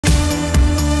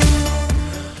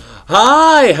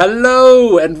Hi,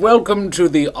 hello, and welcome to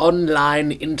the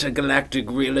online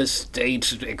intergalactic real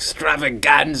estate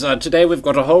extravaganza. Today we've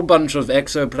got a whole bunch of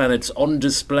exoplanets on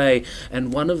display,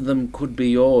 and one of them could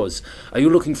be yours. Are you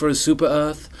looking for a super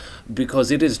Earth?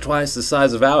 Because it is twice the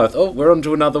size of our Earth. Oh, we're on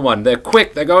to another one. They're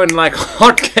quick. They're going like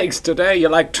hotcakes today. You're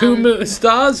like two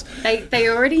stars. They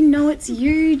already know it's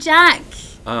you, Jack.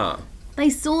 Ah. They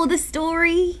saw the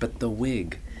story. But the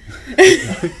wig.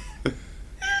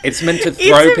 It's meant to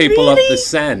throw people off the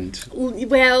sand.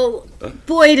 Well,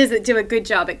 boy, does it do a good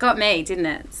job. It got me, didn't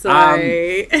it? So...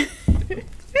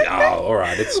 Oh, all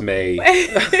right, it's me.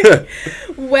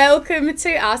 Welcome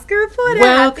to Ask a Reporter.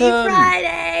 Welcome. Happy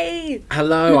Friday.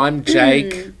 Hello, I'm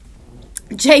Jake.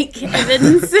 Jake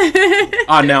Evans.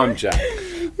 Oh, now I'm Jack.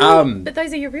 But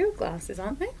those are your real glasses,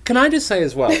 aren't they? Can I just say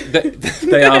as well,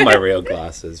 they are my real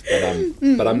glasses,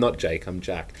 but I'm not Jake, I'm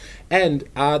Jack. And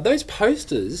those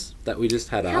posters that we just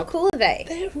had How up, cool are they?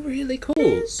 they're really cool.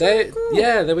 They're so cool.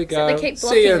 Yeah, there we go. So they keep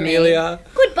See you, blocking me. Amelia.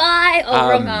 Goodbye. Oh,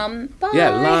 wrong arm. Bye. Yeah,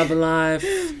 Lava Life,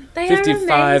 They 55,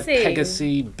 are amazing.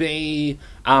 Pegasus B.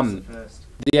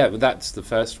 Yeah, well, that's the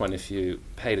first one if you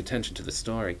paid attention to the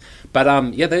story.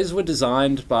 But yeah, those were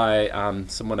designed by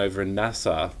someone over in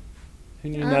NASA. Who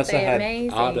knew Aren't NASA they had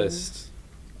amazing? artists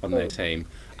on their team?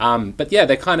 But yeah,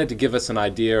 they're kind of to give us an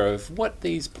idea of what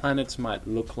these planets might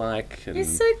look like. And They're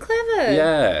so clever.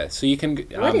 yeah, so you can.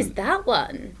 What is that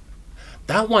one?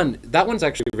 That one's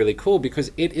actually really cool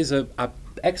because it is a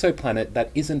exoplanet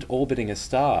that isn't orbiting a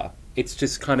star. It's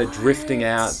just kind of drifting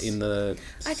out in the.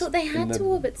 I thought they had to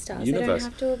orbit stars. Universe. They don't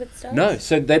have to orbit stars. No,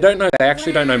 so they don't know. They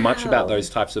actually don't know much about Wow. those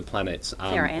types of planets,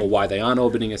 There I am. or why they aren't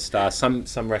orbiting a star. Some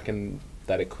reckon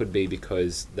that it could be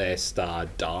because their star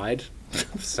died.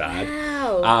 Sad.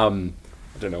 Wow.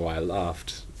 I don't know why I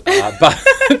laughed, but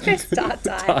Star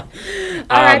died.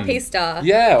 R.I.P. Star.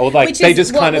 yeah, or like Which they is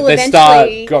just what kind of will their star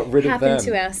eventually got rid of happen them.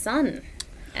 to our sun.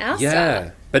 Our Yeah,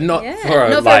 star. but not Yeah. for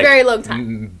Not for like a very long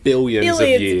time. billions of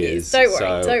Billions of years. years. Don't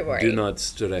worry, So don't worry. Do not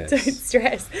stress. Don't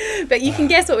stress. But you can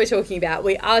guess what we're talking about.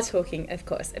 We are talking, of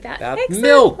course, about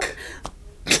Milk.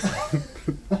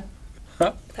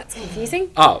 That's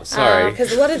confusing. Oh, sorry.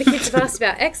 Because a lot of the kids have asked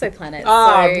about exoplanets.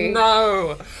 Oh, so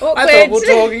no. Awkward. I thought we were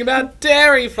talking about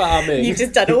dairy farming. You've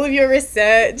just done all of your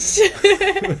research.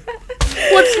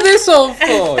 What's this all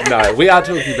for? No, we are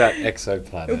talking about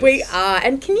exoplanets. We are.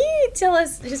 And can you tell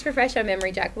us, just refresh our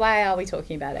memory, Jack, why are we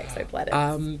talking about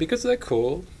exoplanets? Because they're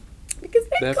cool. Because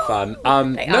they're They're cool.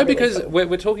 fun. They No, are really because cool.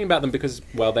 we're talking about them because,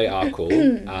 well, they are cool.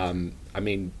 I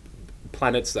mean,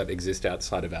 planets that exist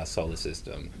outside of our solar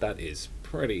system, that is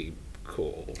pretty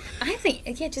cool. I think,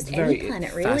 yeah, just Very any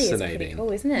planet really is pretty fascinating.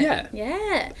 cool, isn't it? Yeah.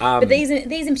 Yeah. Um, but these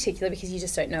in particular, because you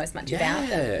just don't know as much about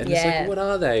them. And it's like, what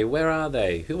are they? Where are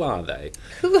they? Who are they?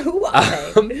 Who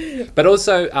are they? But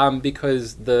also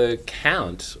because the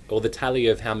count or the tally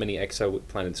of how many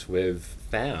exoplanets we've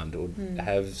found or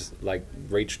have like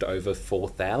reached over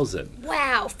 4,000.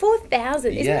 Wow,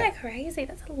 4,000. Isn't Yeah. that crazy?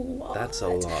 That's a lot. That's a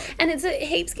lot. And it's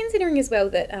heaps considering as well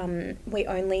that we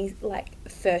only like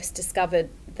first discovered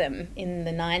them in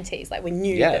the 90s. Like we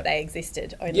knew Yeah. that they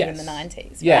existed only in the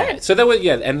 90s. Yeah. Right? So there were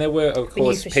and there were of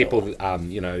course for people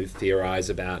theorize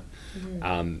about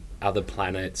other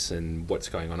planets and what's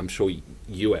going on. I'm sure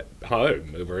you at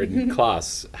home or in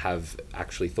class have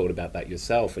actually thought about that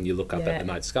yourself when you look up at the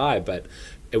night sky, but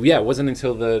it wasn't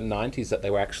until the 90s that they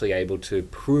were actually able to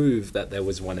prove that there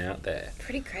was one out there.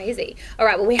 Pretty crazy. All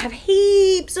right, well, we have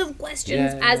heaps of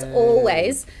questions as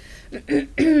always.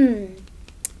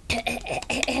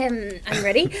 I'm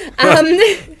ready.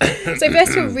 So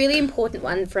first, a really important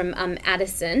one from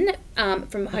Addison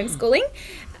from homeschooling.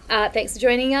 Thanks for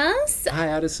joining us. Hi,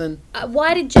 Addison.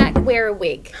 Why did Jack wear a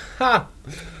wig? Ha!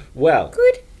 Well,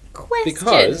 Good question.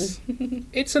 because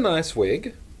it's a nice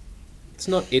wig. It's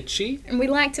not itchy. And we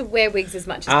like to wear wigs as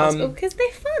much as possible because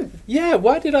they're fun. Yeah,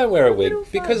 why did I wear a wig? little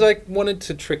fun. Because I wanted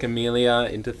to trick Amelia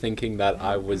into thinking that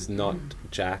I was not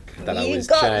Jack, that I You was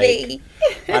got Jake. me.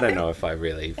 I don't know if I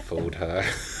really fooled her.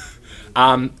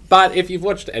 But if you've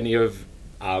watched any of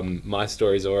my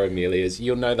stories or Amelia's,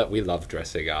 you'll know that we love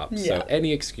dressing up. Yeah. So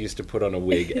any excuse to put on a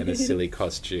wig and a silly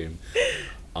costume,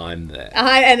 I'm there.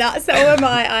 So am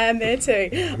I. I am there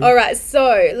too. All right,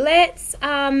 so let's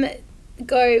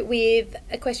go with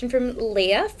a question from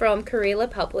Leah from Karela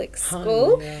Public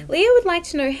School. Leah. Leah would like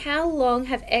to know, how long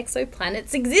have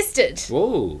exoplanets existed?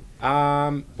 Whoa.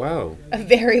 Well, A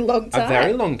very long time. a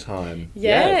very long time.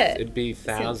 Yeah. It'd be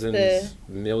thousands, the-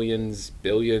 millions,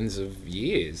 billions of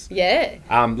years. Yeah.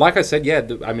 Like I said,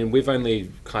 I mean, we've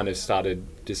only kind of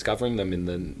started discovering them in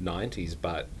the 90s,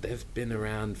 but they've been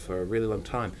around for a really long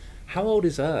time. How old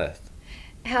is Earth?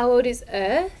 How old is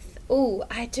Earth? Oh,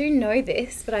 I do know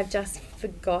this, but I've just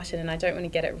forgotten, and I don't want to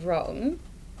get it wrong.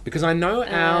 Because I know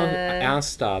our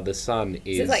star, the sun,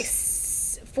 is... Is it like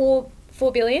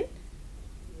 4 billion?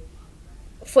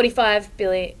 45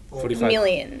 billion. 45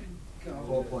 million.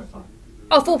 4.5.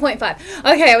 Oh, 4.5.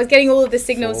 Okay, I was getting all of the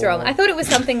signals wrong. I thought it was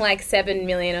something like 7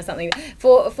 million or something.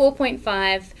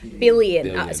 4.5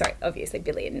 billion. Sorry, obviously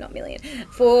billion, not million.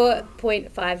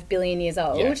 4.5 billion years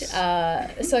old. Yes.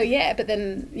 So, yeah, but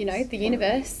then, you know, the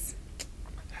universe...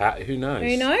 who knows?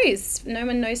 Who knows? No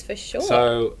one knows for sure.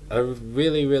 So,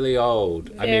 really, really old.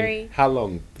 Very, how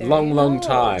long? very Long old.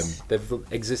 time. They've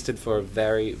existed for a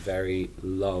very, very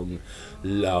long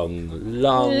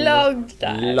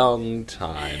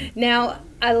time. Now,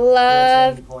 I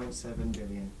love... 13.7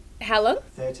 billion. How long?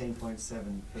 13.7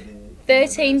 for the...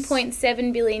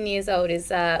 13.7 billion years old is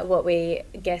what we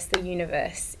guess the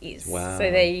universe is. Wow.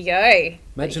 So there you go.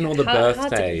 Imagine all the Hard to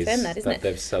birthdays confirm that, isn't it?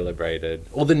 they've celebrated.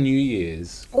 All the New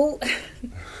Year's Oh,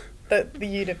 the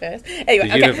universe. Anyway,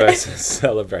 the universe has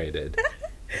celebrated.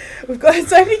 We've got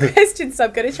so many questions, so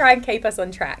I'm going to try and keep us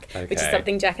on track, which is Okay.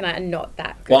 something Jack and I are not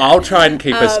that good Well, I'll try and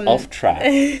keep us off track.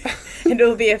 and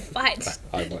it'll be a fight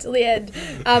I won't. till the end.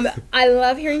 I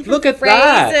love hearing from Look at Fraser.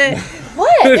 that.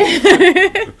 What?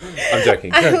 I'm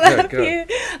joking. Go.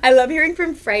 I love hearing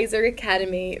from Fraser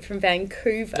Academy from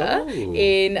Vancouver Ooh.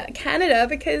 in Canada,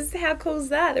 because how cool is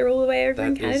that? They're all the way over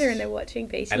in That Canada is- and they're watching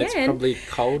BTN. And it's probably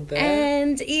cold there.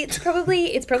 And it's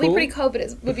probably Cool. pretty cold, but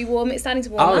it would be warm. It's starting to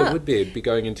warm Oh, up. it would be. It'd be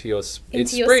going into your...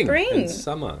 it's your spring. spring. It's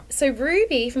summer. So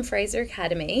Ruby from Fraser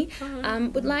Academy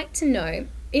would like to know,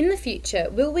 in the future,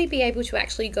 will we be able to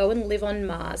actually go and live on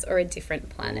Mars or a different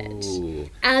planet? Ooh.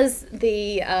 As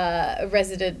the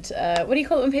resident, what do you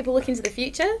call it when people look into the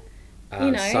future?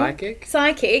 Psychic?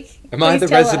 Psychic. Am I Please the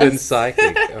tell resident us.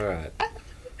 psychic? All right.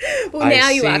 Well, I now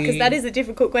you are, because see- that is a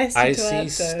difficult question I to see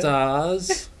answer.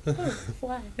 stars.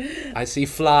 Why? I see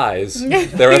flies.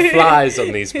 There are flies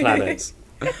on these planets.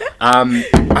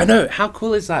 I know. How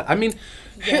cool is that? I mean,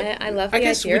 Yeah, I love the I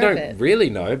guess idea we don't of it. really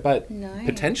know, but No.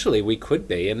 potentially we could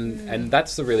be, and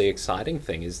that's the really exciting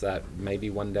thing, is that maybe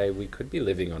one day we could be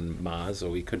living on Mars, or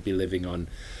we could be living on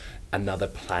another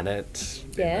planet.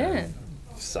 Yeah.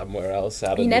 Somewhere else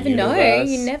out You of never the know. universe.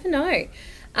 You never know.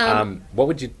 What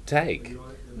would you take?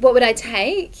 What would I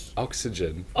take?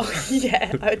 Oxygen. Oh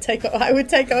yeah, I would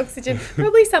take oxygen.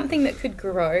 Probably something that could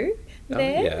grow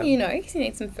there. yeah. You know, because you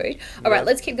need some food. All right,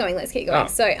 let's keep going. Oh.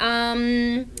 So,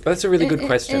 But that's a really good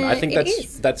question. I think it that's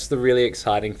is. that's the really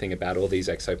exciting thing about all these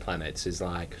exoplanets, is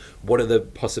like, what are the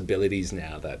possibilities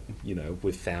now that,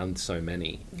 we've found so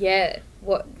many? yeah.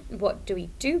 What do we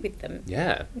do with them?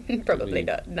 Yeah. Probably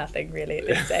not nothing really at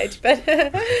this stage. But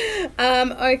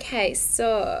okay,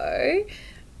 so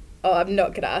I'm not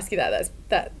going to ask you that.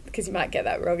 That's because you might get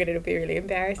that wrong and it'll be really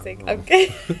embarrassing.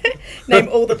 Okay. Name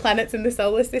all the planets in the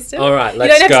solar system. All right, You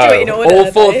let's don't go. have to do it in order, All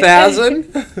though.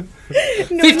 4,000?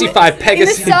 No, 55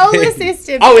 Pegasus. In the solar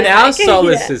system. Oh, in our Jack.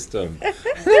 solar Yeah. system.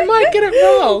 They might get it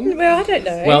wrong. Well, I don't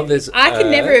know. Well, there's I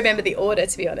can never Earth. remember the order,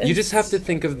 to be honest. You just have to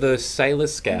think of the Sailor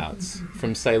Scouts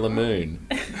from Sailor Moon.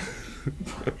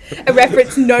 A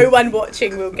reference no one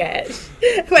watching will get.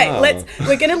 Wait, Oh.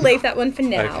 we're going to leave that one for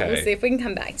now. Okay. We'll see if we can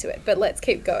come back to it. But let's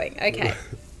keep going. Okay.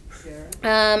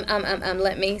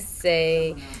 Let me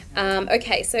see.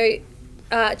 Okay, so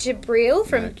Jabril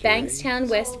from Mercury. Bankstown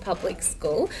West Public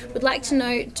School would like to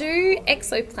know, do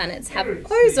exoplanets have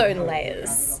ozone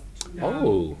layers?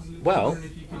 Oh, well,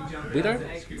 we don't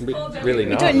really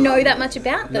know. We don't know that much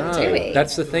about them, do we?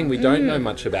 That's the thing. We don't know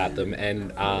much about them,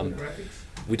 and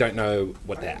we don't know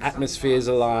what their atmospheres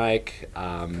are like.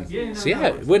 So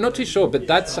yeah, we're not too sure. But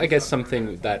that's, I guess,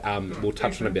 something that we'll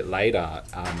touch on a bit later,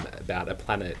 about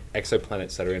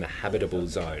exoplanets that are in a habitable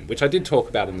zone, which I did talk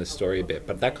about in the story a bit.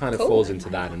 But that kind of Cool. falls into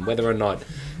that, and whether or not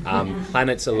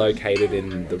planets are located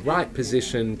in the right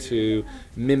position to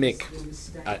mimic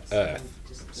Earth.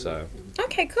 So.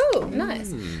 Okay, cool,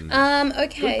 nice.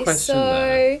 Okay, Good question, so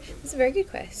though. it's a very good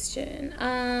question.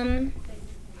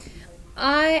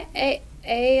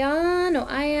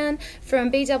 Ian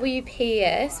from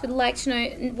BWPS would like to know,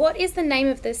 what is the name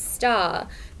of the star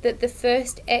that the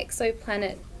first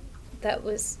exoplanet that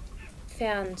was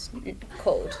found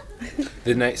called?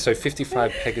 So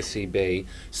 55 Pegasi B.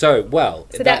 So, well...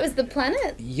 So that was the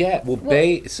planet? Yeah, well,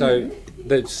 B... So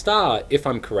the star, if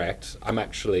I'm correct, I'm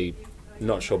actually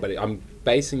not sure, but I'm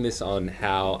basing this on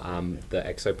how the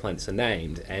exoplanets are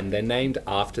named, and they're named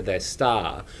after their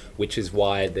star, which is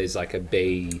why there's like a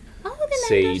B, Oh, they're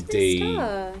C, named after the D,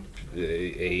 star.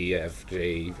 E, F,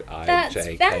 G, I, That's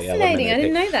J, K, L, M, N, fascinating. O, I P.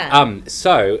 didn't know that.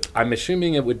 So I'm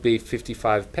assuming it would be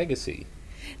 55 Pegasi.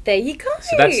 There you go.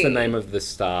 So that's the name of the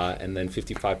star, and then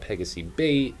 55 Pegasi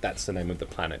B, that's the name of the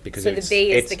planet. Because So the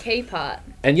B is the key part.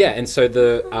 And yeah, and so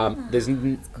the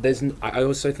I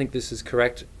also think this is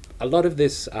correct. A lot of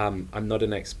this, I'm not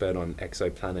an expert on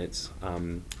exoplanets.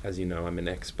 As you know, I'm an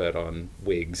expert on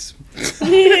wigs.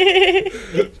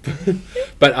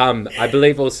 But I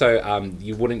believe also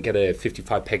you wouldn't get a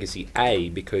 55 Pegasi A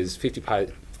because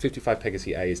 55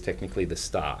 Pegasi A is technically the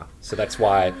star. So that's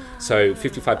why. So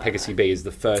 55 Pegasi B is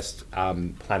the first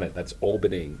planet that's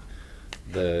orbiting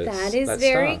that is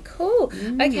very star. cool.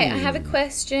 Okay, I have a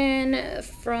question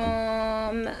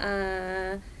from.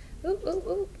 I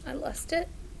lost it.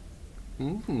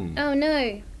 Oh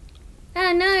no.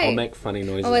 Oh no. I'll make funny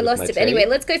noises. Oh, I lost it. Anyway,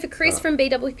 let's go for Chris from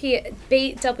BWPS.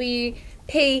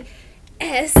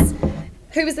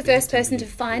 Who was the first person to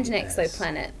find an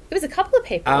exoplanet? It was a couple of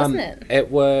people, wasn't it?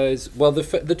 It was, well,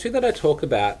 the two that I talk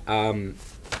about,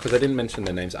 because I didn't mention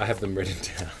their names, I have them written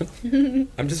down.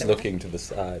 I'm just looking to the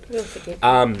side. We'll forgive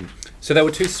So there were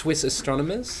two Swiss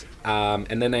astronomers,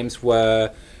 and their names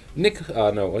were no,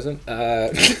 it wasn't.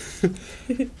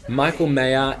 Michael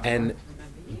Mayer and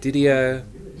Didier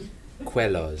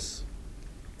Queloz.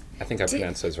 I think I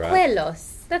pronounced those right.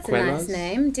 Queloz. That's a Queloz? nice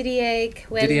name. Didier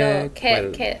Queloz.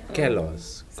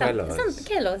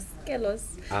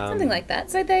 Something like that.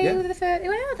 So they were the first.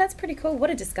 Wow, that's pretty cool. What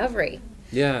a discovery.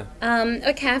 Yeah.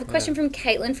 Okay, I have a question from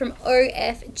Caitlin from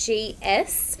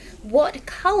OFGS. What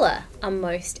colour are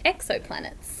most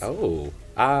exoplanets? Oh,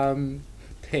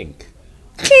 pink.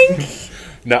 Pink.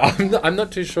 No, I'm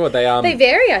not too sure. They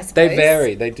vary, I suppose. They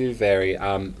vary. They do vary.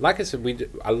 Like I said,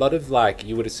 a lot of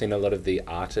you would have seen a lot of the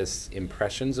artists'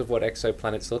 impressions of what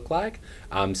exoplanets look like.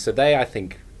 So they, I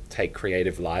think, take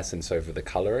creative license over the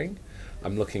colouring.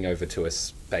 I'm looking over to a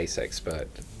space expert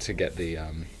to get the.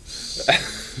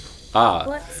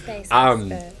 What space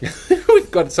expert?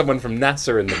 We've got someone from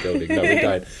NASA in the building. No, we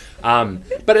don't.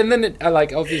 But and then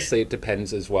obviously it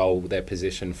depends as well their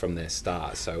position from their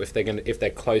star. So if they're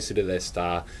closer to their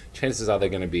star, chances are they're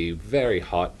going to be very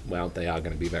hot. Well, they are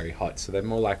going to be very hot, so they're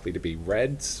more likely to be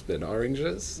reds than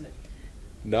oranges.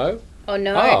 No. Oh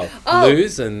no.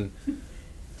 Blues and.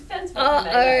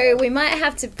 We might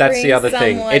have to. That's the other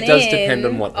thing. It does depend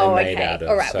on what they're made out of.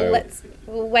 All right. So. Well,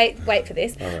 we'll wait for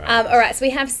this. All right. All right. So we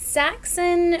have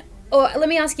Saxon. Or let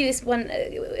me ask you this one.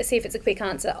 See if it's a quick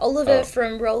answer. Oliver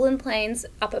from Roland Plains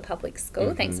Upper Public School.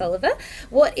 Mm-hmm. Thanks, Oliver.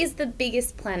 What is the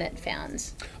biggest planet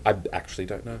found? I actually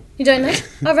don't know. You don't know?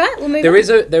 All right. We'll move on.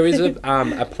 There is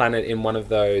a planet in one of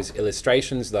those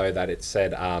illustrations though that it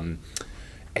said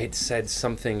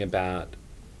something about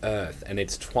Earth, and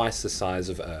it's twice the size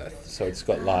of Earth. So it's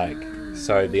got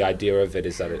so the idea of it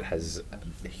is that it has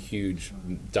huge,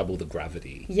 double the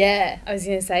gravity. Yeah, I was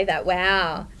going to say that.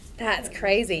 Wow. That's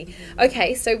crazy.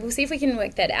 Okay, so we'll see if we can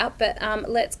work that out. But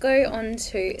let's go on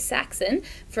to Saxon,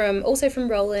 also from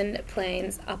Roland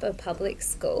Plains Upper Public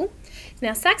School.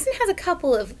 Now, Saxon has a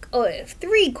couple of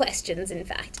 3 questions, in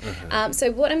fact.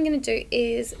 So what I'm going to do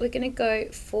is we're going to go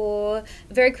for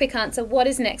a very quick answer. What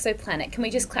is an exoplanet? Can we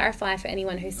just clarify for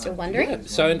anyone who's still wondering? Yeah.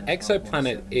 So an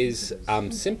exoplanet is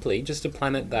simply just a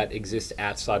planet that exists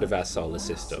outside of our solar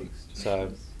system.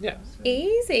 So, yeah.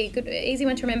 Easy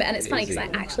one to remember. And it's funny because I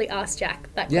actually asked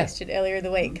Jack that question earlier in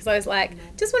the week because I was like,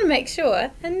 just want to make sure.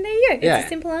 And there you go. It's a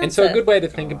simple answer. And so a good way to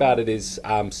think about it is,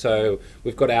 so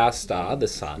we've got our star, the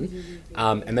sun,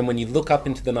 and then when you look up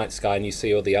into the night sky and you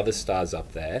see all the other stars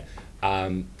up there,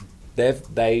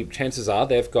 chances are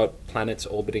they've got planets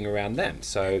orbiting around them.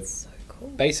 So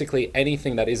basically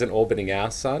anything that isn't orbiting our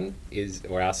sun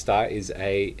or our star is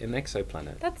an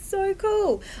exoplanet. That's so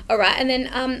cool. All right, and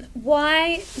then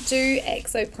why do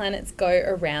exoplanets go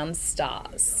around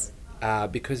stars?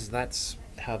 Because that's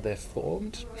how they're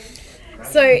formed.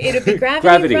 So it'll be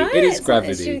gravity, right? It is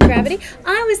gravity. It's gravity.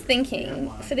 I was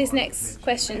thinking for this next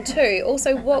question too,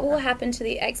 also what will happen to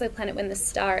the exoplanet when the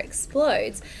star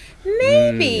explodes?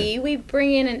 Maybe we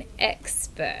bring in an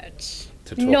expert.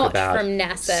 To talk not about from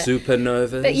NASA.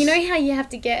 Supernovas. But you know how you have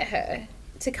to get her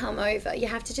to come over? You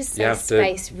have to just say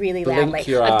space really loudly.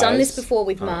 I've done this before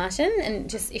with Martin,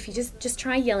 and if you just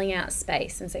try yelling out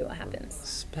space and see what happens.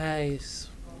 Space.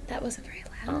 That wasn't very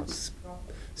loud.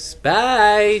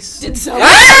 Space.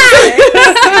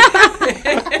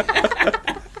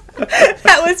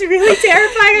 That was really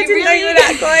terrifying. I didn't know you were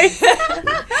that close.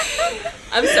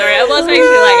 I'm sorry, I was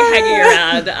actually like hanging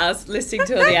around, listening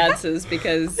to all the answers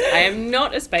because I am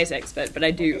not a space expert, but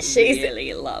I do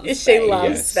really love space. She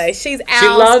loves space. She's our She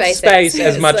loves space expert.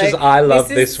 as much as I love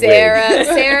this wig.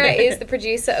 Sarah is the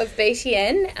producer of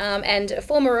BTN and a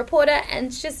former reporter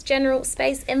and just general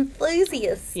space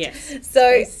enthusiast. Yes.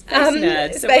 So, Space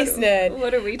nerd. Space nerd.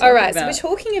 What are we talking All right, about? so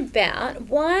we're talking about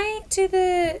why do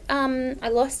the I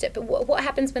lost it, but what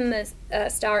happens when the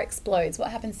star explodes?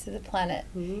 What happens to the planet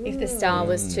if the star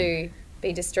was to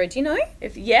be destroyed? Do you know?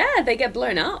 They get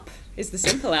blown up is the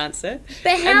simple answer.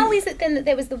 But how is it then that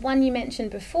there was the one you mentioned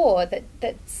before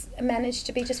that's managed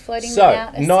to be just floating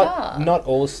without a star? Not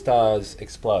all stars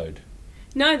explode.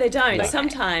 No, they don't. No.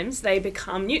 Sometimes they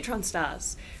become neutron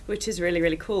stars, which is really,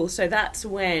 really cool. So that's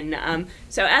when,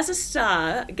 so as a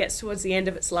star gets towards the end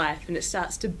of its life and it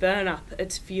starts to burn up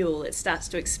its fuel, it starts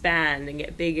to expand and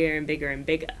get bigger and bigger and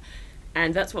bigger.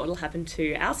 And that's what will happen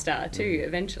to our star too,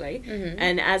 eventually. Mm-hmm.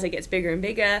 And as it gets bigger and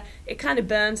bigger, it kind of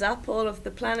burns up all of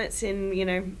the planets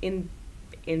in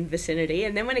vicinity.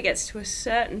 And then when it gets to a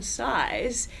certain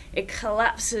size, it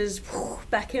collapses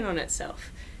back in on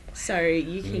itself. So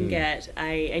you can get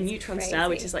a neutron star,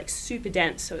 which is like super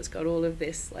dense. So it's got all of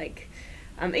this like,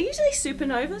 usually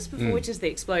supernovas before, which is the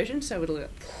explosion. So it'll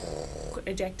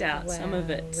eject out some of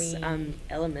its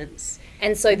elements.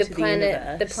 And so the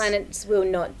planets will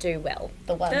not do well.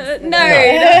 The ones, not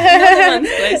the ones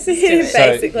closest to it.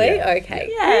 Basically, Yeah. okay.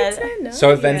 Yeah.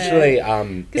 So eventually,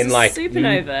 in like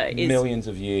supernova is millions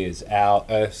of years,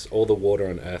 all the water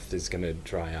on Earth is going to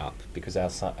dry up because the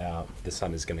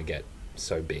sun is going to get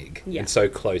so big and so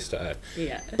close to Earth.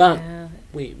 Yeah. But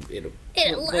we'll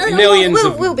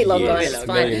be long gone. years, It's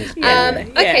fine.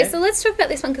 Okay, so let's talk about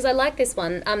this one because I like this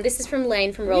one. This is from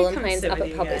Lane from Roland Plains up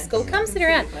at public school. Come sit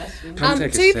around.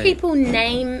 Do people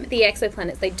name the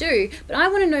exoplanets? They do, but I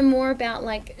want to know more about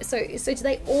so do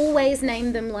they always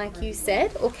name them like you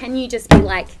said, or can you just be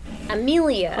like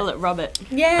Amelia? Call it Robert.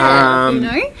 Yeah,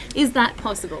 is that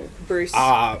possible? Bruce.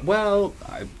 Well,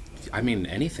 I mean,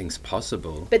 anything's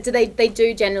possible. But do they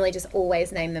do generally just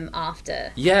always name them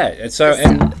after? Yeah. So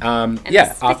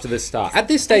after the star. At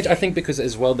this stage, I think because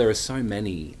as well there are so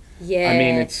many. Yeah. I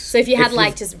mean, so if you had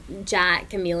just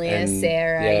Jack, Amelia,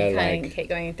 Sarah, you kind of keep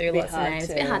going through lots of names.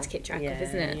 It's a bit hard to keep track of,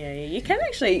 isn't it? Yeah. You can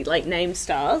actually name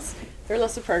stars. There are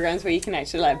lots of programs where you can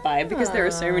actually buy it because there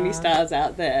are so many stars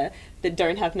out there that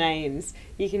don't have names.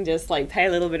 You can just pay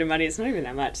a little bit of money. It's not even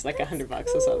that much. It's like $100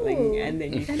 or something, and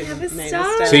then you can have a name star.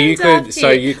 a star. So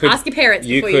you could ask your parents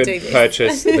before you do this.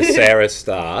 purchase the Sarah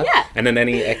star, and then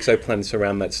any exoplanets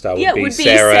around that star would be would be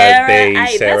Sarah B, A.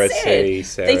 Sarah That's C, it.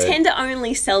 Sarah. They tend to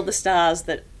only sell the stars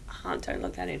that don't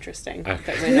look that interesting. Okay.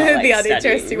 But we're not, The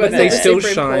uninteresting But ones. they the still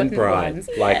super shine important bright ones.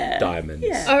 like diamonds.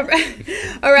 Yeah.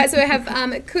 All right. So we have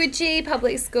Coogee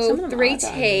Public School Some of them are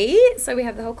 3T. So we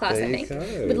have the whole class, There I you think.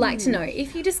 go. Would like to know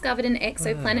if you discovered an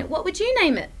exoplanet, what would you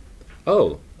name it?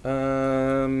 Oh,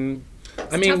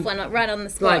 It's a tough one, right on the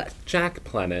spot. like Jack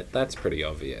Planet. That's pretty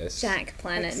obvious. Jack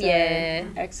Planet, Exo. yeah.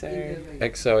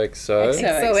 XOXO.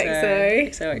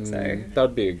 XOXO. That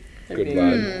would be a good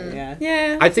one.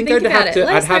 Yeah. I think Think I'd about have it. to. Let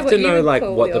I'd us know have what to you know would like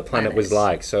call what your the planet was planet.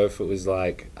 like. So if it was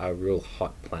like a real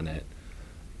hot planet,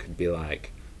 it could be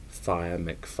like Fire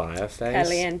McFireface.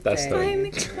 Caliente. That's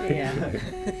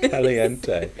the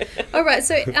Caliente. All right.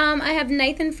 So I have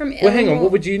Nathan from. Well, hang on.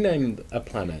 What would you name a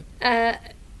planet?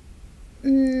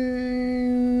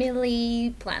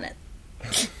 Millie Planet.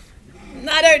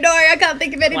 I don't know. I can't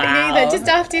think of anything either. Just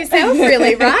after yourself,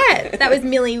 really, right? That was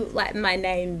Millie, like my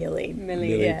name, Millie.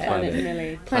 Millie yeah.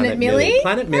 Planet. Planet Millie?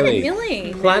 Planet Millie.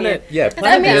 Planet, Planet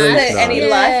That makes Millie's sense. nice. Any life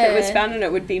that was found on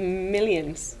it would be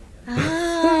millions.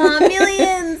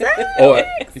 Millions. Or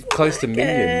close to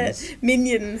minions.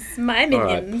 Minions. My minions. All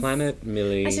right, Planet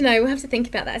Millie. I don't know. We'll have to think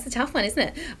about that. It's a tough one, isn't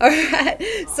it? All right.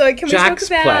 So can Jack's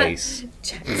we talk about Place.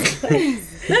 Jack's Place?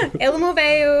 Elmore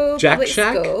Vale Jack Public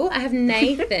Shack? School. I have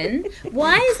Nathan.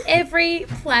 Why is every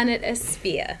planet a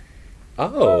sphere?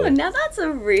 Oh. Now that's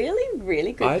a really,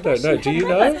 really good I question. don't know. Do you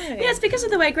know? Yeah, it's because of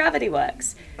the way gravity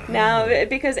works. Now,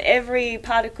 because every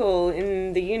particle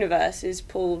in the universe is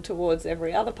pulled towards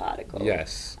every other particle.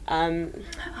 Yes.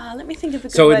 Let me think of a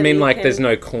good So it way would mean that you like can- there's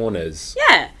no corners.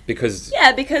 Yeah. Because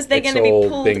Because they're it's going to be all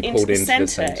pulled being into pulled the into the center.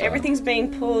 centre. Everything's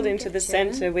being pulled into the Gotcha.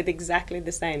 center with exactly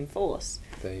the same force.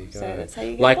 there you go. So that's how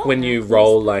you get Like when ball you mass.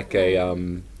 roll like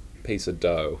a piece of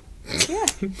dough. Yeah.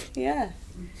 Yeah.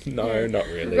 No, not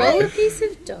really. Roll a piece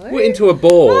of dough. Well, into a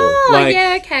ball. Oh, like,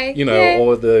 yeah, okay. You know, yeah.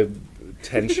 or the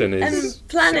tension is... And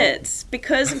planets,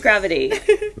 because of gravity,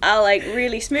 are like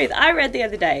really smooth. I read the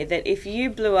other day that if you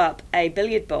blew up a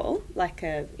billiard ball, like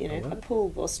a a pool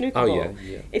ball, snooker ball,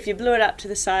 if you blew it up to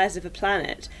the size of a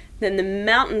planet, then the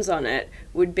mountains on it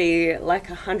would be like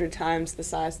 100 times the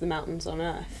size of the mountains on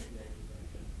Earth.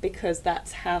 Because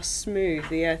that's how smooth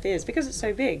the Earth is, because it's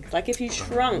so big. Like if you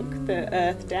shrunk the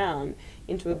Earth down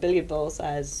into a billiard ball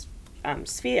size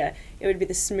sphere, it would be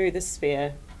the smoothest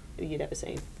sphere you'd ever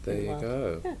seen. There you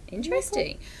go. Yeah.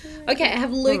 Interesting. Okay, I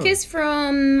have Lucas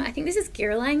from, I think this is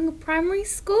Girlang Primary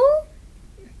School.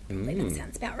 I believe that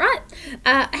sounds about right.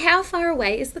 How far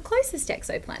away is the closest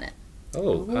exoplanet?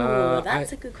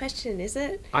 That's a good question, is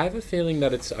it? I have a feeling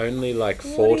that it's only like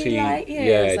 40 light years,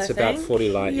 yeah, it's I about think. 40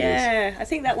 light years. Yeah, I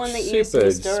think that one that you used in Super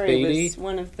the story speedy. was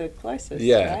one of the closest,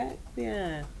 Yeah. right?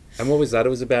 Yeah. And what was that? It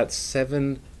was about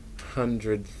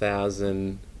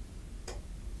 700,000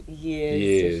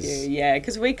 years. Yeah,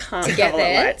 because we can't To get travel at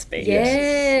there? light speed.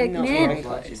 Yeah, Not man. very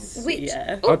close. Which,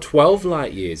 Yeah. Oh, 12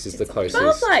 light years is the closest.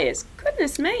 12 light years.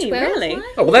 Goodness me, 12 really? light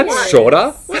Oh, well, that's years.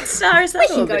 shorter. What star is that We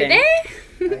can go orbiting? there.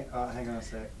 Hang on a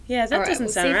sec. Yeah, that All right, doesn't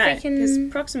we'll see sound if we right. can- Because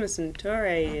Proxima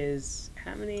Centauri is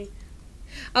how many?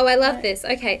 Oh, I love this.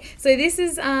 Okay, so this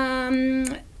is,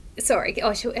 sorry,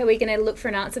 are we going to look for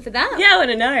an answer for that? Yeah, I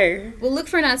want to know. We'll look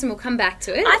for an answer and we'll come back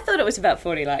to it. I thought it was about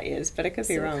 40 light years, but I could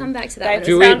be So wrong. we'll come back to that They one.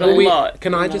 Do we, found a will we, lot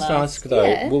can in I the just last- ask though,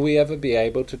 Yeah. will we ever be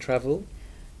able to travel?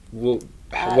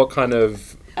 What kind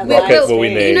of a rocket light will we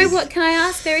speed. need? You know what, can I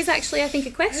ask? There is actually, I think,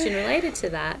 a question related to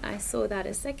that. I saw that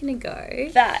a second ago.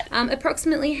 That.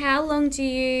 Approximately how long do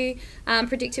you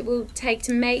predict it will take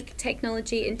to make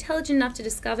technology intelligent enough to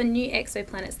discover new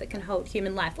exoplanets that can hold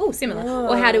human life? Oh, similar.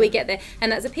 Or how do we get there? And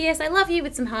that's a PS. I love you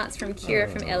with some hearts from Kira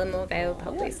from Elmore Vale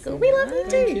Public School. We love you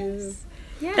too.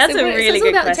 Yeah, That's a really it's all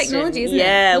good about question. the technology, isn't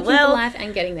Yeah, it? Looking well, for life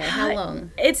and getting there. How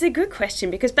long? It's a good question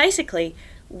because basically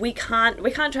we can't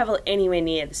travel anywhere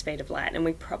near the speed of light, and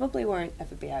we probably won't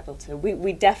ever be able to.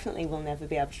 We definitely will never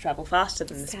be able to travel faster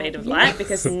than the speed of light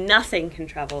because nothing can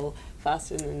travel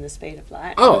faster than the speed of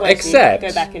light. Oh, Otherwise you except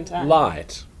go back in time.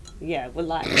 light. Yeah, well,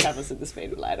 light travels at the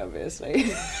speed of light,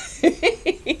 obviously.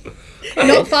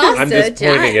 Not faster, I'm just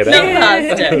pointing it Not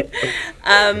out.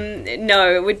 faster.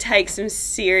 No, it would take some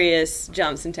serious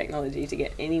jumps in technology to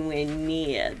get anywhere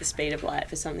near the speed of light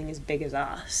for something as big as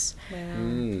us. Wow.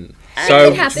 And So it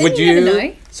could happen, would you never you?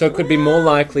 know. So it could be more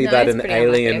likely No, that it's an pretty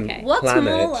unlikely, alien okay. What's planet.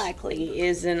 more likely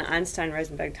is an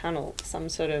Einstein-Rosenberg tunnel, some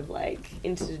sort of like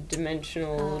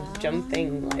interdimensional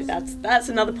jumping. Like that's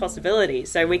another possibility.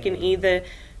 So we can either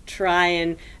try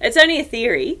and it's only a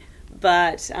theory,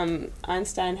 but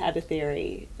Einstein had a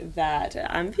theory that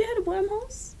have you heard of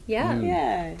wormholes? Yeah.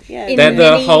 Yeah. In They're the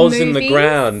many holes in the movies.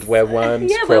 ground where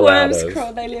worms yeah, where crawl out worms of.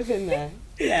 crawl, they live in there.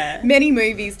 Yeah. Many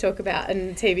movies talk about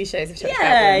and TV shows have talked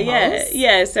Yeah, about wormholes.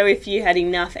 yeah. So if you had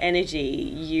enough energy,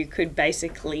 you could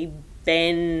basically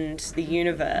bend the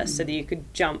universe so that you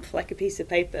could jump like a piece of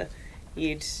paper.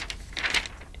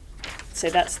 So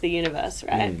that's the universe,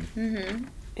 right? Mm-hmm.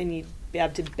 And you'd be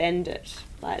able to bend it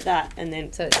like that, and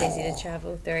then So it's easy to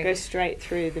travel through. go straight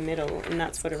through the middle, and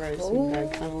that's what a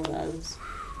Rosenberg tunnel does.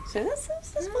 So that's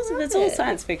possible. It's all it.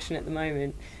 science fiction at the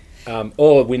moment.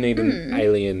 Or we need an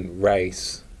alien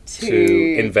race to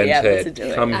To invent be able it, to do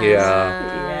it. come here,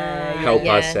 Yeah, help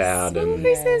yes. us out, Well, and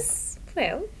who says?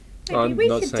 Well, maybe I'm we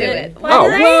not could do saying- it. Oh, Why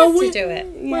do they well, have we- to do it?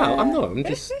 well, I'm not. I'm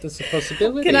just there's a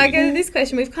possibility. Can I go to this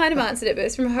question? We've kind of answered it, but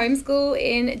it's from Homeschool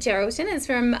in Geraldton. It's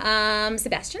from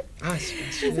Sebastian. Ah,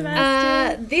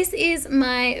 Sebastian. This is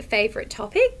my favourite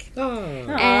topic. Oh.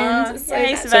 And so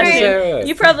Yay, that's Sebastian. great.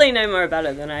 You probably know more about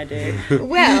it than I do.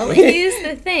 Well, here's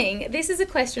the thing. This is a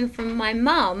question from my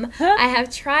mum. I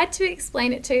have tried to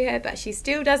explain it to her, but she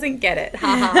still doesn't get it.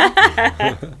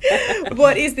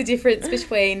 What is the difference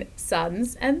between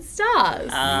suns and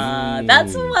stars?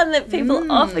 That's the one that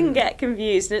people often get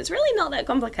confused, and it's really not that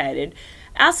complicated.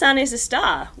 Our sun is a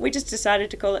star. We just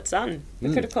decided to call it sun.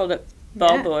 We could have called it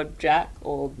Bob Yeah. or Jack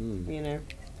or, you know.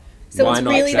 So Why it's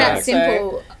not really that Jack?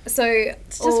 simple. So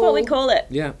It's just what we call it.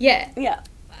 Yeah. Yeah, Yeah.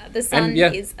 the sun And,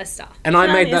 yeah. is a star. And I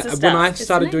Sun made is that a when star, I just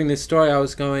started me. doing this story. I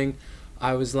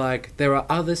was like, there are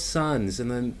other suns, and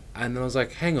then I was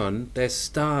like, hang on, they're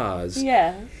stars.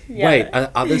 Yeah. Wait, are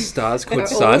other stars called Are all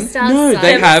sun? stars No,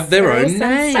 they suns? have their Are all own suns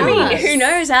name. I mean, stars? who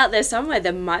knows out there somewhere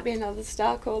there might be another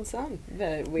star called Sun.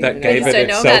 But we That don't gave know. it don't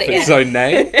know itself about it its yet. own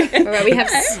name. All right, we have.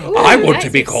 I want to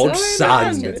be called so Sun.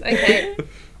 questions. Okay.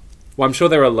 Well, I'm sure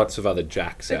there are lots of other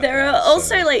Jacks But out there there. are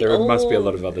also so like there must be a all-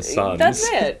 lot of other suns. That's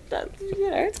it.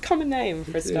 It's a common name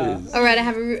for a star. is. All right, I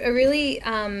have a really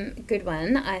good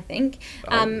one, I think.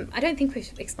 I don't think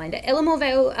we've explained it. Ellamore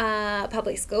Vale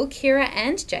Public School, Kira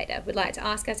and Jada would like to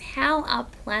ask us, how are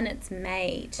planets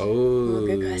made? Oh,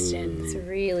 good question. It's a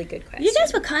really good question. You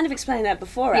guys were kind of explaining that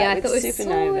before, Yeah, right? I thought With it was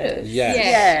supernovas. sort of. Yes.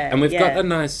 Yeah. And we've got yeah. a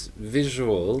nice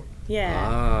visual. Yeah.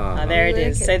 Ah. Oh, there it Look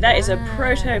is. at So that is a that.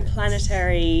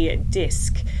 protoplanetary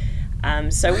disk.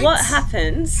 So what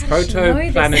happens?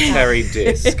 Protoplanetary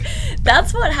disk.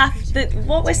 That's what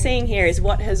what we're seeing here is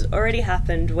what has already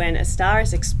happened when a star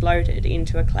has exploded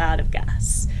into a cloud of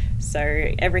gas.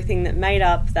 So everything that made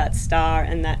up that star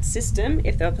and that system,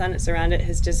 if there were planets around it,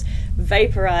 has just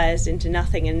vaporized into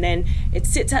nothing, and then it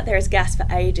sits out there as gas for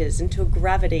ages until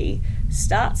gravity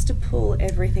starts to pull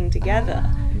everything together.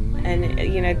 And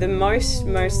the most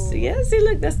see,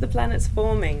 look, that's the planets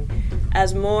forming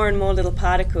as more and more little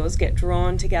particles get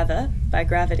drawn together by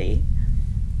gravity.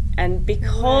 And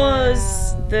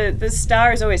because the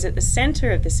star is always at the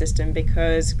center of the system,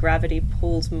 because gravity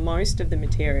pulls most of the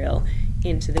material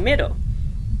into the middle.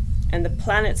 And the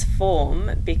planets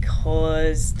form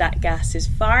because that gas is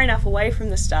far enough away from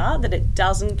the star that it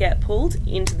doesn't get pulled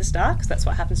into the star, because that's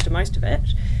what happens to most of it.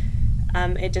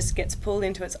 It just gets pulled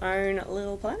into its own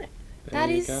little planet. That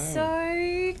There you is go.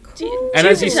 so cool. And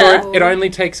as you saw, it only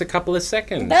takes a couple of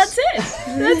seconds. That's it.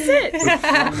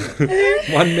 That's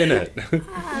it. 1 minute.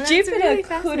 Jupiter really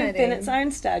could have been its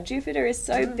own star. Jupiter is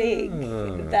so big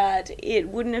that it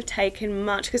wouldn't have taken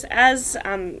much, because as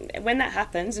when that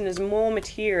happens and as more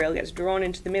material gets drawn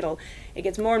into the middle, it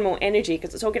gets more and more energy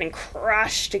because it's all getting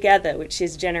crushed together, which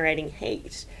is generating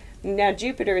heat. Now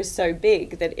Jupiter is so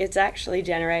big that it's actually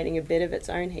generating a bit of its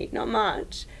own heat, not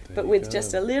much, but with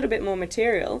just a little bit more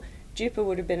material, Jupiter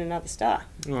would have been another star.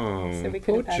 Oh, So we could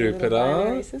poor have had a little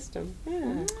binary Jupiter. system.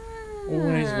 Yeah.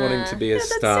 Always wanting to be a That's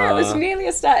it. It star. was nearly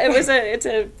a star. It's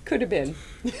a could have been.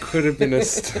 Could have been a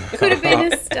star. Could have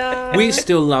been a star. We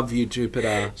still love you,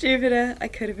 Jupiter. Jupiter, I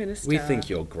could have been a star. We think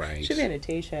you're great. Should be in a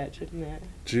t-shirt, shouldn't it?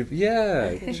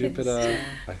 Jupiter.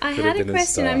 I could had have a been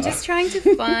question. star. I'm just trying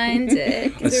to find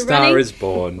it. A 'cause star is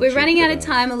born. We're running out of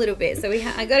Jupiter. time a little bit, so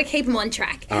I got to keep them on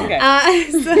track. Okay.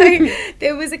 So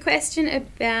there was a question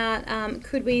about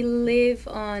could we live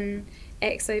on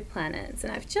exoplanets,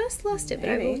 and I've just lost it, but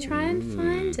I will Maybe. try and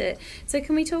find it. So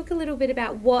can we talk a little bit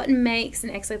about what makes an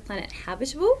exoplanet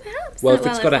habitable, perhaps? Well, That if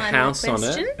it's while got I a find that house on it.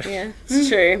 question. Yeah, it's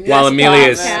true. While Yes,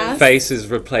 Amelia's House. face is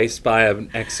replaced by an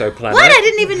exoplanet. What? I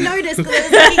didn't even notice because I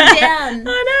was looking down.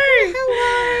 I know.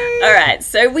 Hello. All right,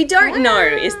 so we don't know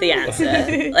is the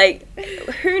answer. Like,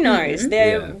 who knows?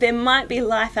 There might be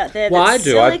life out there. Well, I that's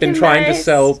do. I've been trying to silicon-based.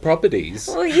 sell properties.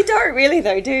 Well, you don't really,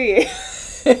 though, do you?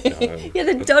 No. You're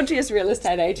the dodgiest real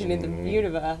estate agent in the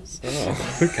universe.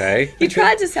 Oh, okay. You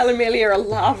tried to sell Amelia a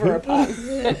lava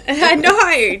apartment. I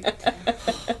know.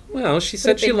 Well, she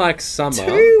said she likes summer.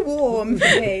 Too warm for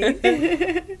me.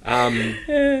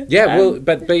 Yeah, well,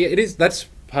 but it is. That's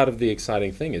part of the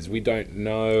exciting thing is we don't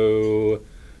know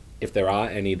if there are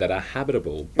any that are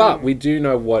habitable, but we do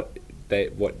know what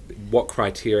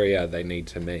criteria they need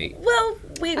to meet. Well,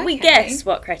 we Okay. guess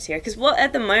what criteria, because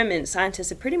at the moment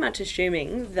scientists are pretty much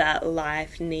assuming that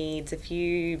life needs a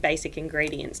few basic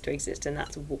ingredients to exist, and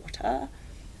that's water.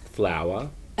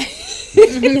 Flour. Sorry.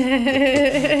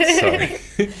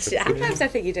 Sometimes I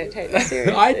think you don't take that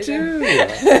seriously. I do.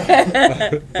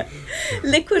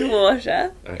 Liquid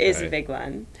water is a Okay. big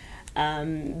one.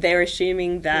 They're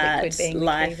assuming that Liquid being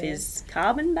life liquid. is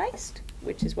carbon-based,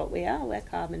 which is what we are. We're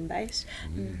carbon-based.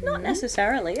 Not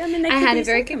necessarily. I mean, they I could had be a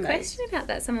very good silicon-based. question about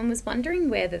that. Someone was wondering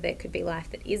whether there could be life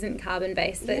that isn't carbon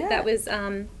based. Yeah. That was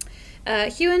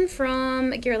Hewan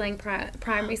from Girlang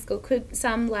Primary School. Could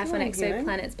some life on Oh, Hewan.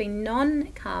 exoplanets be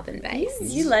non-carbon based?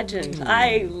 You legend.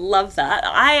 I love that.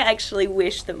 I actually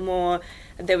wish that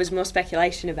there was more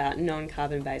speculation about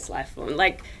non-carbon based life form.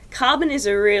 Like, carbon is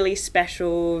a really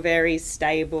special, very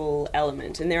stable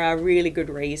element, and there are really good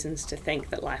reasons to think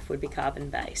that life would be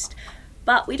carbon based.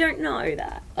 But we don't know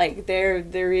that. Like,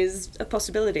 there is a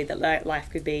possibility that life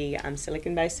could be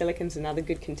silicon based. Silicon's another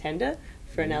good contender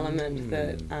for an element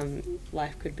that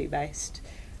life could be based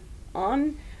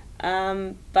on.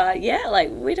 But yeah, like,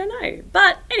 we don't know.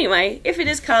 But anyway, if it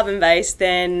is carbon based,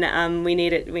 then we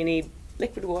need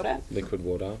liquid water. Liquid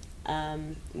water.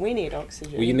 We need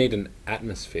oxygen. Well, you need an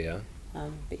atmosphere.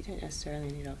 But you don't necessarily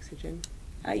need oxygen.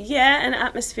 Yeah, an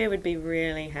atmosphere would be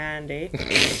really handy.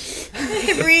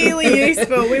 Really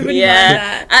useful. We wouldn't mind Yeah,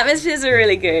 that. atmospheres are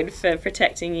really good for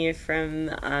protecting you from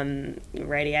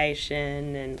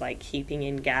radiation and like keeping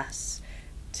in gas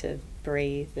to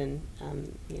breathe and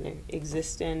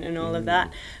exist in and all of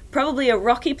that. Probably a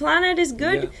rocky planet is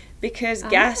good because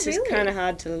gas is really? kind of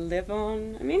hard to live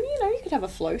on. I mean, you could have a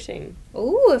floating.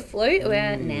 Oh, a float.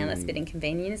 Well, now that's a bit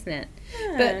inconvenient, isn't it?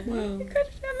 Yeah. But You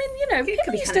could,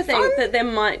 people be used kinda to think fun. that there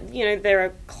might, there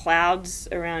are clouds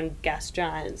around gas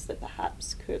giants that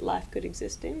perhaps life could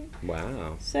exist in.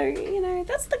 Wow. So,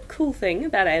 that's the cool thing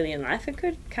about alien life. It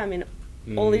could come in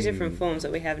all these different forms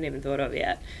that we haven't even thought of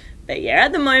yet. But yeah,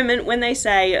 at the moment, when they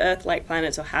say Earth-like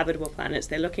planets or habitable planets,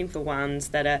 they're looking for ones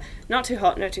that are not too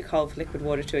hot, not too cold for liquid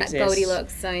water to that exist.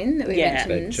 Goldilocks zone that we Yeah.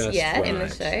 mentioned, But just in the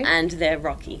right. show. And they're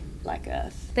rocky, like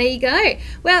Earth. There you go.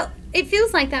 Well, it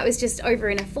feels like that was just over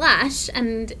in a flash,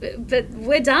 but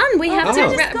we're done. We have to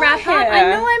Oh. wrap up. I here.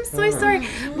 know. I'm so sorry.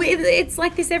 It's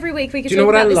like this every week. We could Do you know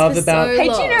talk what I about love this for about- so Hey,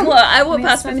 long. do you know what? I We walked have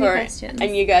past so many before, questions.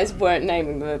 and you guys weren't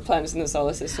naming the planets in the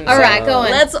solar system. All so right, go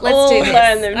on. Let's do all this.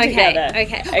 learn them okay, together. Okay. Oh,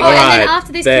 Okay. and then Alright,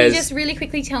 after this, can there's- you just really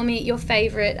quickly tell me your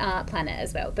favourite planet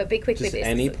as well? But be quick Just with this.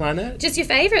 any planet? Just your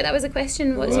favourite. That was a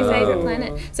question. What's your Whoa. favourite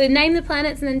planet? So name the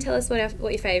planets and then tell us what your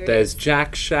favourite There's is.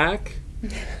 Jack Shack.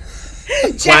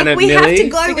 Jack, Planet we have Millie? to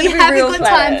go. They're We gonna be haven't real got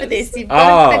time for planets. this. They've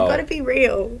Oh. got to be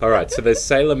real. All right, so there's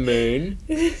Sailor Moon.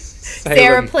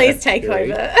 Sarah, please take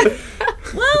Mercury. over.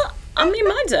 Well, I mean,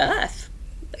 mine's Earth.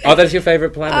 Oh, that's your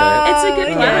favourite planet? It's a good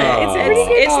yeah. planet. Oh.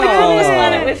 It's the coolest planet.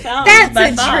 planet we've found. That's by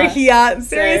a far. tricky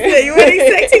answer. Seriously, you weren't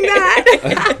expecting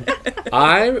that.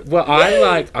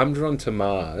 I'm drawn to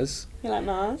Mars You like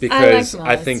Mars? because Mars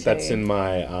I think that's too. in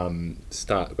my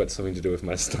got something to do with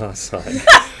my star sign.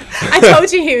 I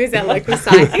told you he was our local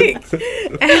psychic,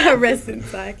 our resident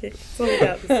psychic. It's all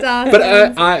about the stars.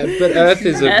 But Earth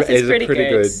is Earth is pretty pretty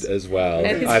good good. as well.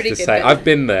 Earth is I have pretty to good, say, but- I've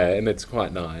been there and it's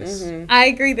quite nice. I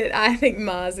agree that I think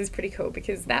Mars is pretty cool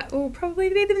because that will probably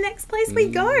be the next place we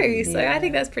go. So I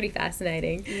think that's pretty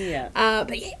fascinating. Yeah.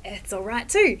 But yeah, it's all right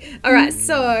too. All right,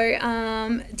 so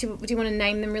do you want to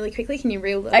name them really quickly? Can you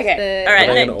reel off Okay. the... All right.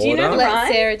 Are they Now, in do you know order? the Let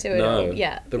rhyme? Sarah do it No. all.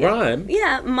 Yeah. The yeah. rhyme?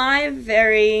 Yeah, my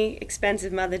very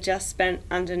expensive mother just spent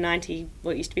under 90,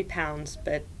 what used to be pounds,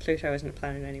 but Pluto isn't a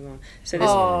planet anymore. So there's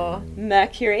Oh,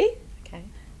 Mercury, okay.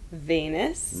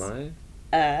 Venus, My?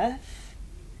 Earth,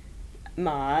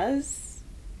 Mars,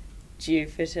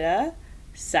 Jupiter,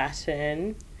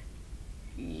 Saturn,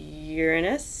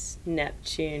 Uranus,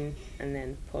 Neptune, and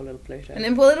then poor little Pluto. And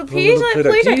then poor little Poor little Pluto.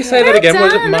 Pluto. Can you say that again?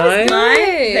 Was it mine? My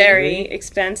very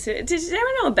expensive. Did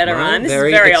anyone know a better My rhyme? This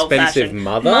very is very expensive old-fashioned.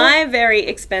 mother? My very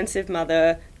expensive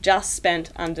mother just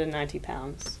spent under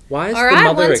 £90. Why is All the right,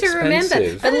 mother one to remember.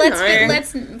 expensive? But I let's don't know.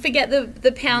 let's forget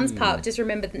the pounds part. Just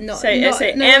remember not So no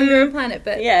M- longer a planet.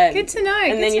 But Yeah. good to know.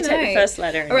 And good then you to take know. the first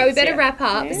letter. All right, we it's- better yeah. wrap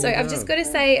up. Yeah. So I've just got to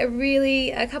say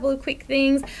a couple of quick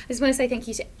things. I just want to say thank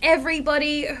you to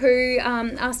everybody who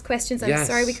asked questions. I'm Yes.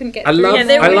 sorry we couldn't get I through love, Yeah,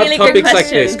 they're I love really good topics like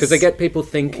this questions. because they get people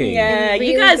thinking. Yeah,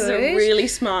 Really you guys good. are really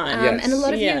smart. Yes. And a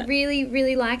lot of Yeah. you really,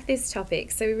 really like this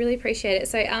topic, so we really appreciate it.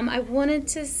 So I wanted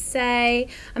to say,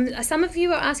 some of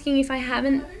you are asking if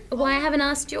why I haven't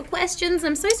asked your questions.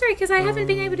 I'm so sorry because I haven't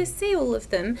been able to see all of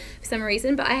them for some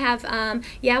reason, but I have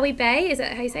Yowie Bay, is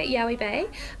that how you say it? Yowie Bay.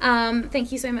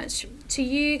 Thank you so much to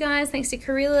you guys. Thanks to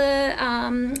Carilla,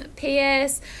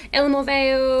 PS, Elmore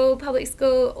Vale, Public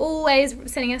School, always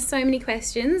sending us so many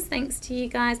questions. Thanks to you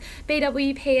guys.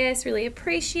 BWPS, really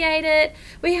appreciate it.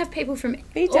 We have people from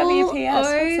BWPS, all what's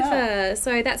over.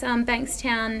 So that's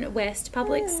Bankstown West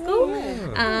Public School,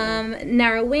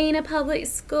 Narrowena Public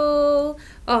School.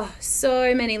 Oh,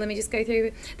 so many. Let me just go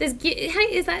through. There's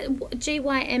is that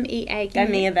GYMEA?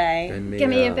 Gamea Bay. Give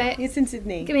me a bit. It's in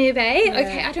Sydney. Give me a bay. Yeah.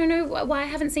 Okay, I don't know why I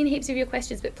haven't seen heaps of your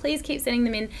questions, but please keep sending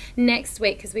them in next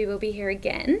week because we will be here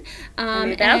again.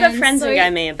 I've got friends in so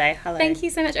Gamea Bay. Hello. Thank you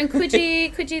so much. And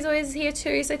Coogie's always here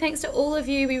too. So thanks to all of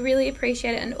you. We really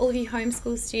appreciate it. And all of you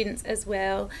homeschool students as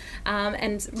well.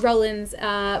 And Roland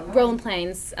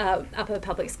Plains, Upper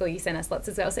Public School, you sent us lots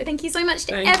as well. So thank you so much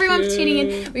to Thank everyone for you. tuning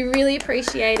in. We really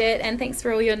appreciate it. And thanks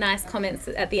for all your nice comments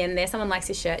at the end there. Someone likes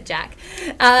your shirt, Jack.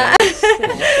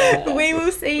 We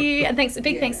will see you. And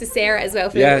big thanks to Sarah as well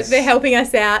for helping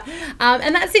us out.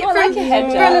 And that's it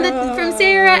from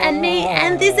Sarah and me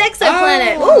and this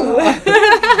exoplanet. Ooh.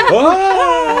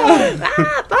 Whoa!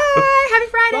 Bye. Happy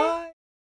Friday. Bye.